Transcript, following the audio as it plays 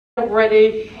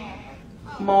reddish,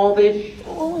 maltish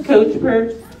coach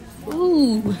purse.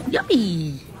 Ooh,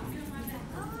 yummy.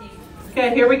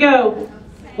 Okay, here we go.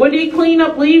 What do you clean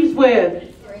up leaves with?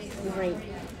 Great.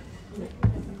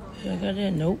 I got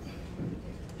that. Nope.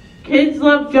 Kids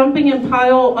love jumping in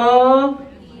pile of.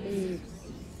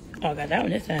 Oh, I got that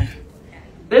one this time.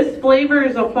 This flavor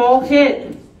is a fall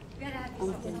hit.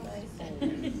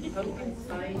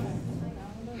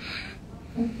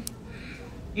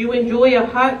 You enjoy a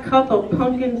hot cup of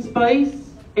pumpkin spice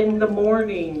in the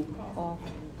morning.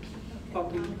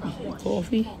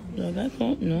 Coffee. Do I got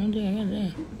coffee? No, I got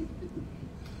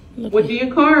that. What do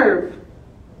you carve?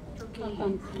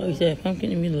 Oh, you said pumpkin.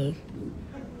 Let me look.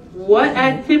 What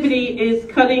activity is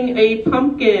cutting a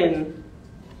pumpkin?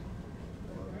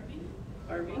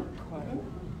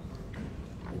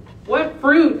 What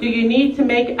fruit do you need to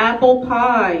make apple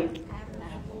pie?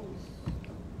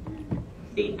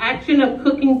 The action of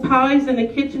cooking pies in the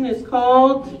kitchen is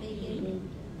called?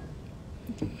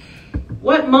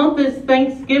 What month is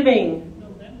Thanksgiving?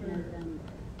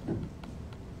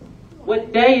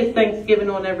 What day is Thanksgiving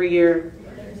on every year?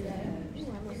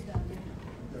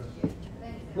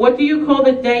 What do you call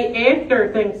the day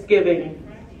after Thanksgiving?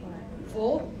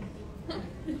 Full.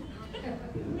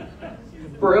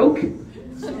 Broke?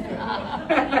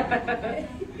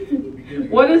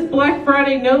 What is Black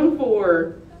Friday known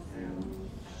for?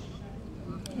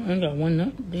 I got one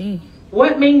up. Dang.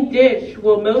 What main dish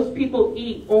will most people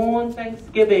eat on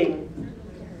Thanksgiving?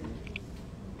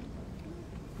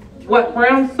 What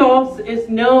brown sauce is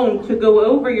known to go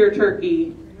over your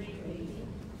turkey?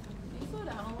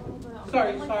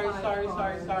 Sorry. And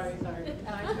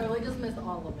I totally just missed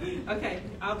all of them. Okay,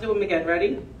 I'll do them again.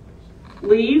 Ready?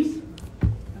 Leaves,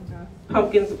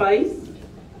 pumpkin spice,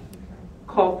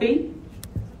 coffee,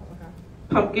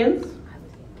 pumpkins,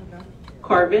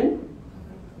 carving,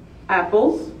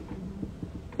 apples,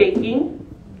 baking,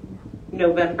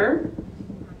 November,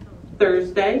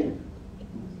 Thursday,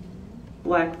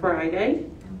 Black Friday,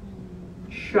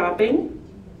 shopping,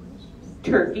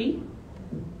 turkey,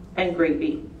 and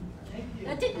gravy.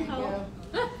 That didn't help.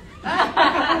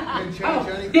 Didn't change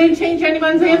anything? Didn't change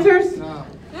anyone's answers? No.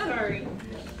 Sorry.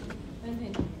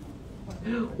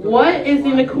 What is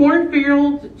in the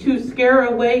cornfield to scare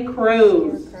away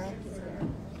crows?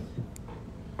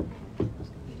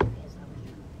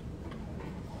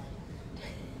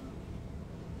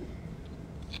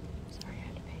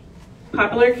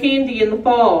 Popular candy in the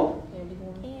fall.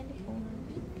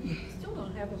 Still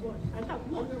don't have one. I thought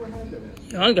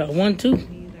one. I got one too.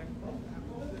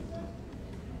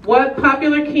 What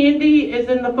popular candy is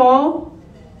in the fall?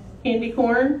 Candy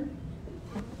corn.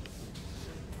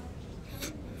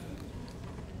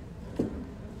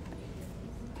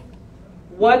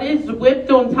 What is whipped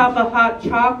on top of hot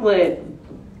chocolate?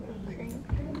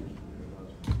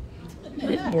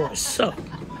 It more suck.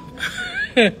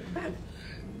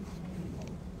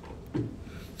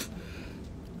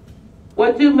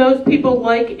 What do most people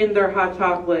like in their hot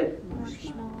chocolate?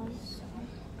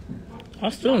 I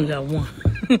still only got one.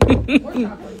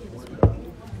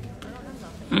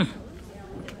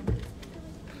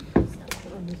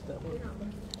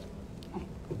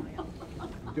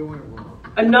 Doing it wrong.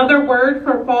 Another word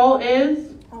for fall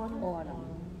is? I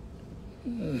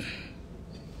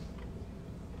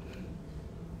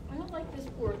don't like this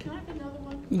board. Can I have another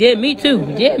one? Yeah, me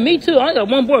too. Yeah, me too. I got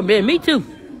one board, man. Me too.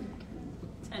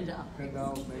 $10.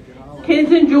 $10 make it all.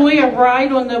 Kids enjoy a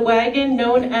ride on the wagon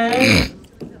known as?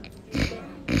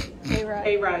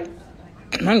 A ride.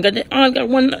 I got that. I got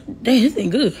one. Dang, this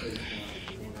ain't good.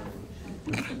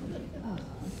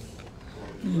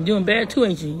 You doing bad too,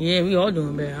 ain't you? Yeah, we all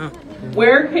doing bad, huh?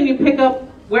 Where can you pick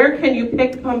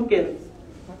pumpkins?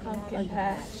 Pumpkin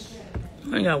patch.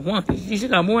 I ain't got one. You should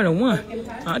got more than one.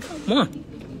 I got one.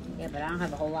 Yeah, but I don't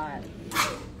have a whole lot.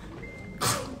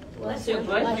 Bless you.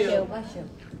 Bless you. Bless you.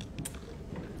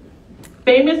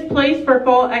 Famous place for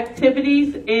fall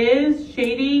activities is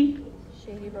Shady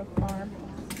Shady Brook Farm.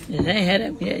 Yeah, they ain't had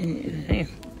that yet.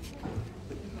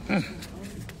 Damn.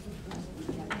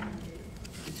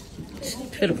 It's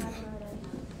pitiful.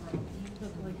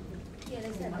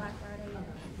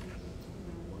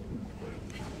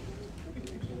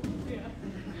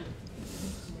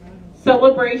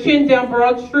 Celebration down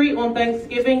Broad Street on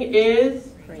Thanksgiving is?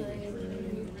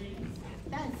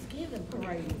 Thanksgiving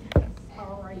parade.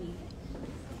 Alrighty.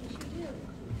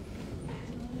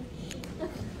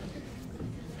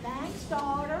 Thanks,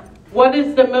 daughter. What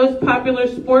is the most popular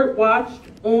sport watched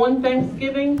on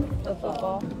Thanksgiving? The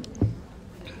football.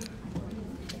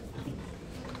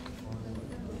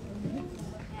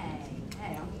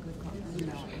 Hey, I'm a good cook.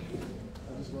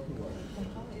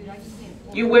 Dude, I just can't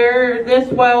You wear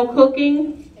this while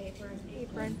cooking.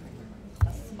 Apron.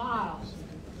 Smile.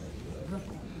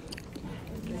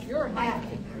 You're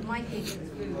happy. My kids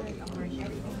food.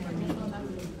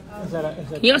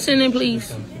 Can y'all send in,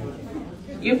 please?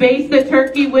 You baste the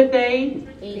turkey with a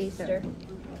Easter.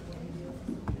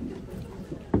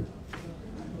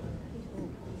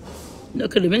 No,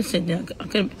 could have been sent in.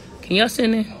 Can y'all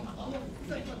send in?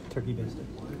 Turkey basted.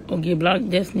 Or get blocked,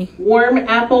 Destiny? warm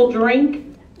apple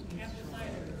drink.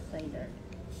 Cider.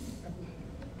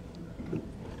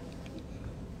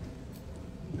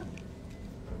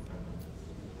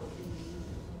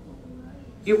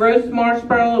 You roast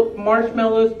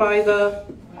marshmallows by the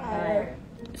Fire.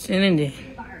 Send in there.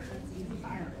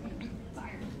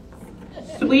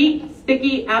 sweet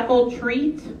sticky apple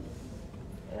treat.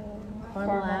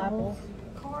 Caramel apples.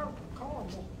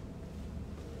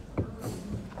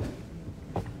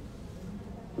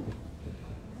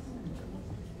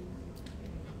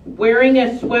 Wearing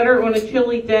a sweater on a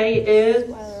chilly day is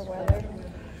Weather.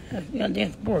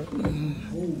 Goddamn sport.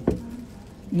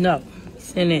 No.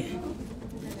 Send in.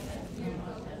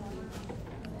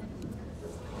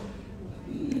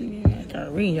 I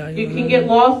gotta read y'all. you can get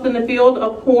lost in the field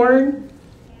of corn.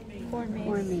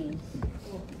 Corn maze.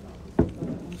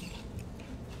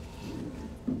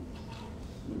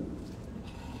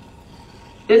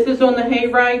 This is on the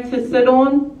hayride to sit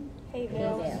on. Hay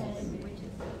bales.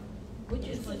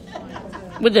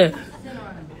 With the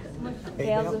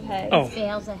Bales of hay. oh,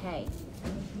 Bales of hay.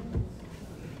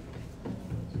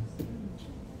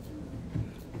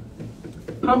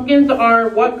 Pumpkins are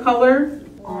what color?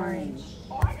 Orange.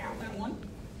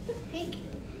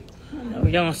 no,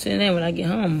 y'all send in when I get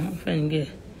home. I'm finna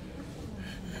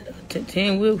get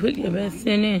 10 real quick. You better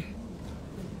send in.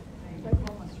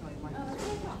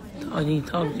 Oh, you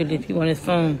talk to the people on his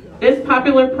phone. This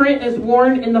popular print is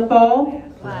worn in the fall.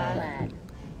 Flag.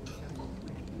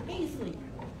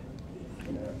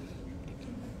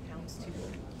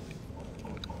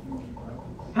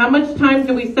 How much time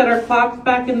do we set our clocks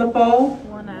back in the fall?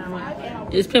 1 hour.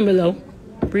 It's pin below.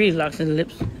 Breeze locks in the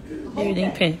lips.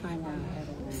 Everything pin.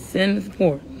 Send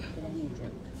support.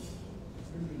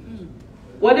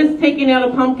 What is taking out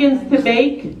of pumpkins to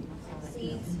bake?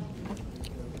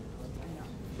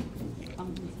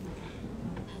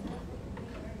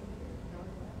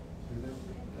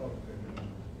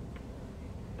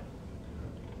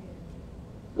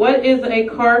 What is a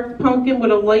carved pumpkin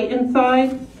with a light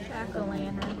inside?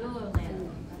 Jack-o'-lantern.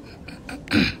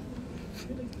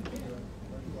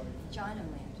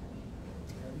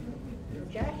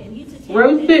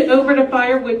 Roasted over the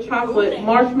fire with chocolate,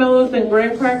 marshmallows, and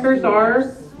graham crackers are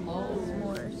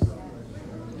S'mores.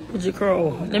 What's your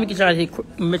curl? Let me get you out of here,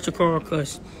 Mitchell Curl,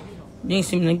 cause you ain't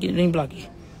seen me get any blocky.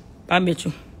 Bye,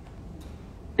 Mitchell.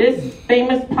 this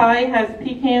famous pie has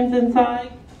pecans inside.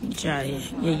 Get you out of here.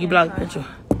 Yeah, you blocked Mitchell.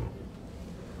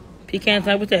 Pecan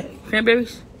pie, what's that?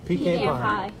 Cranberries? Pecan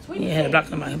pie. Yeah, I had to block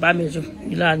somebody. Bye, Mitchell.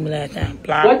 You lied to me last time.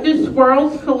 Block. What do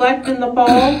squirrels collect in the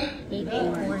fall?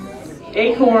 Acorns.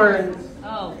 Acorns.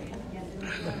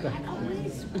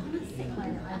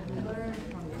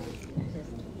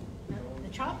 The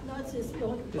chopped nuts is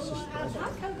going. This is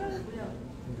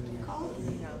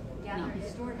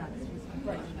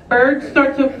Birds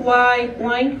start to fly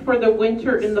blank for the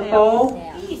winter in the fall.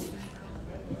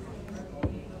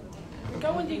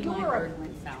 Going to Europe.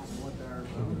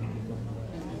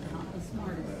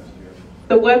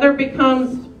 The weather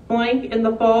becomes blank in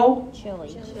the fall.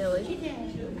 Chili.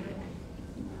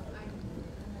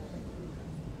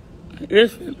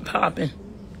 Ears popping.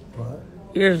 what?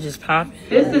 Ears just popping.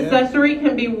 This accessory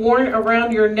can be worn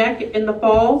around your neck in the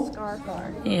fall. Scarf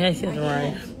bar. Yeah, that's just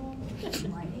right.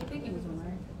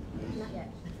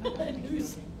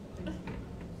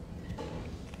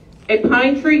 A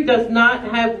pine tree does not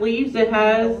have leaves, it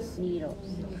has Needles.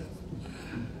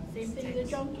 Same thing the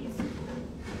junkies.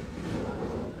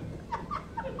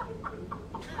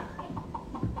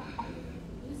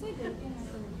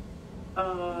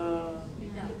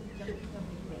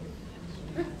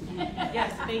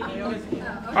 yes, thank you.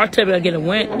 I'll tell you I get a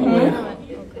win. I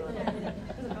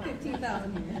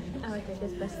like it.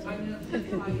 It's best.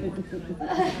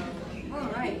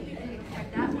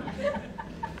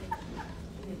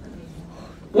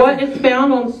 What is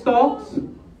found on stalks?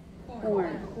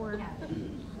 Corn.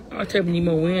 I'll tell you we need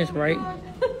more wins, right?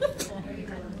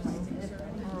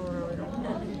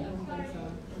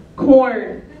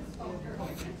 Corn.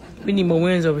 We need more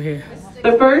wins over here.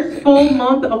 The first full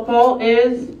month of fall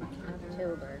is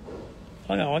October.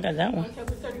 Oh, no, I got that one.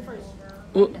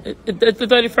 Well, it's the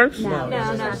 31st? No,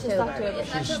 it's just October.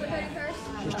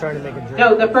 She's trying to make a drink.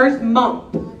 no, the first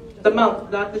month. The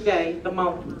month, not the day, the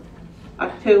month.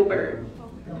 October.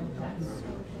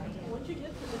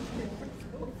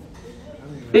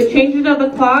 The changing of the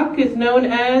clock is known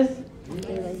as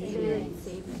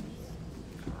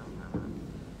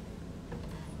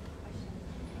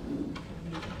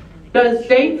Does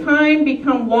daytime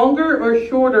become longer or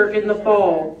shorter in the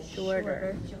fall?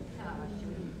 Shorter.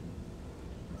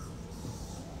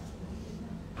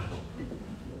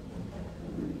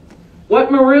 What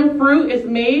maroon fruit is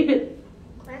made?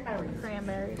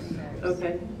 Cranberries.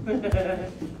 Okay.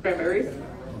 Cranberries.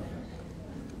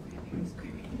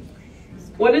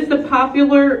 What is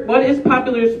popular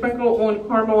to sprinkle on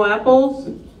caramel apples?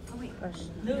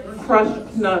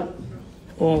 Crushed nuts.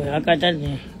 Oh, I got that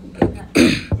there.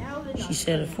 She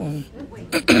said it for me.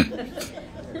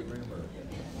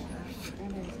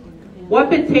 What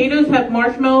potatoes have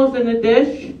marshmallows in the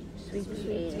dish? Sweet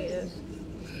potatoes.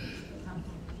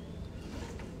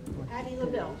 Addie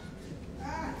LaBelle.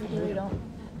 We don't.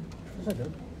 I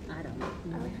don't know.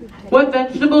 What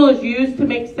vegetable is used to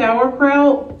make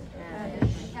sauerkraut?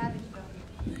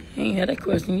 I ain't had that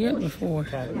question yet before.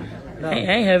 No. I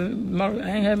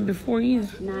ain't have it before either.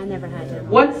 No, I never had it.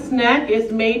 What snack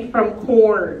is made from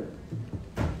corn?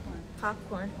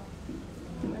 Popcorn.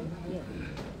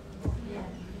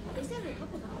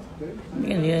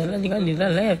 Yeah, I think I did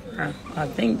that last time, I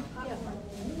think.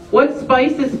 What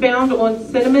spice is found on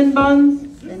cinnamon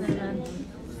buns? Cinnamon.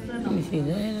 Let me see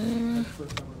that.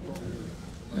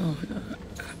 No.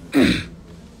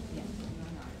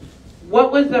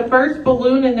 What was the first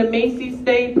balloon in the Macy's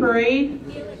Day Parade?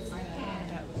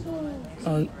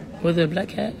 Oh, was it a black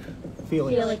cat?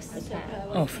 Felix. Felix the cat.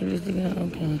 Oh, Felix the cat,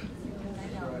 okay.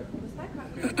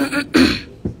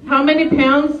 How many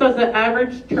pounds does an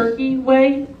average turkey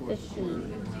weigh? 15.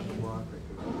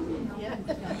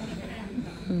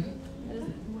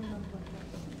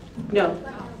 No.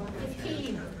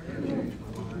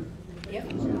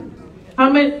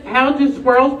 How do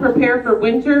squirrels prepare for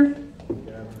winter?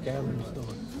 Gathering store.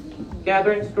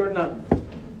 Gather and store nuts. I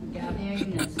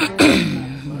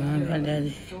got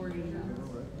that.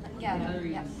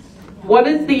 What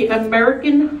is the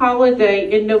American holiday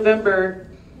in November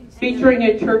featuring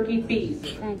a turkey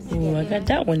feast? Oh, I got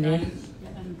that one there.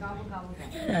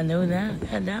 I know that. I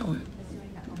got that one.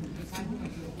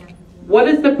 What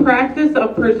is the practice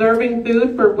of preserving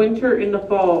food for winter in the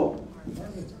fall?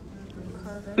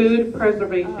 Food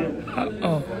preservation.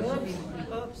 Oh.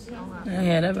 I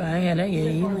ain't had that yet either.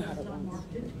 Yeah.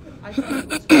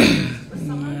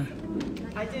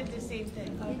 I did the same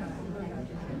thing.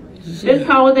 This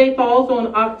holiday falls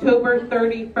on October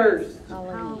 31st.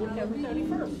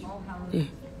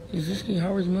 Is this the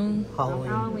Harvest Moon?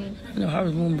 Halloween. No,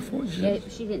 Harvest Moon before. Yeah,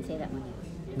 she didn't say that one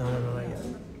yet. No, not yet.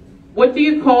 What do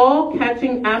you call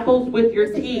catching apples with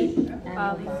your teeth?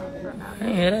 I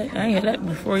ain't had that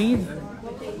before either.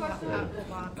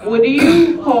 What do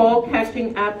you call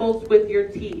catching apples with your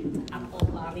teeth?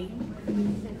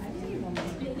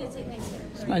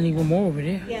 Somebody need one more over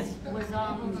there.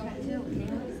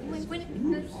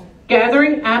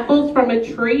 Gathering apples from a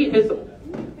tree is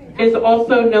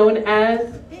also known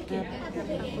as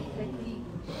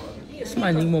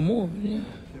Somebody need one more over there.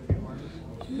 I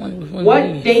wonder which one what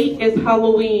it is. date is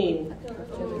Halloween?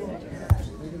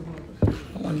 I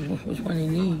wonder which one they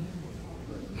need.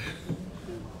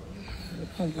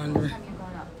 I wonder.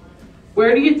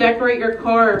 Where do you decorate your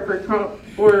car for trunk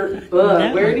where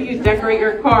do you decorate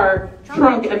your car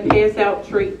trunk and pass out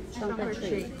treats? Trunk or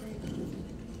treat.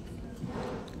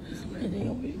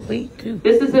 Wait, too.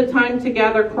 This is the time to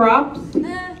gather crops.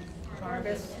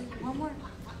 Harvest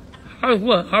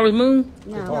what? Harvest Moon?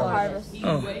 No, harvest.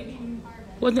 Oh.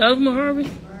 What's the other one,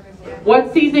 Harvest?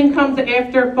 What season comes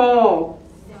after fall?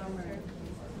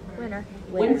 Winter.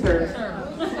 Winter.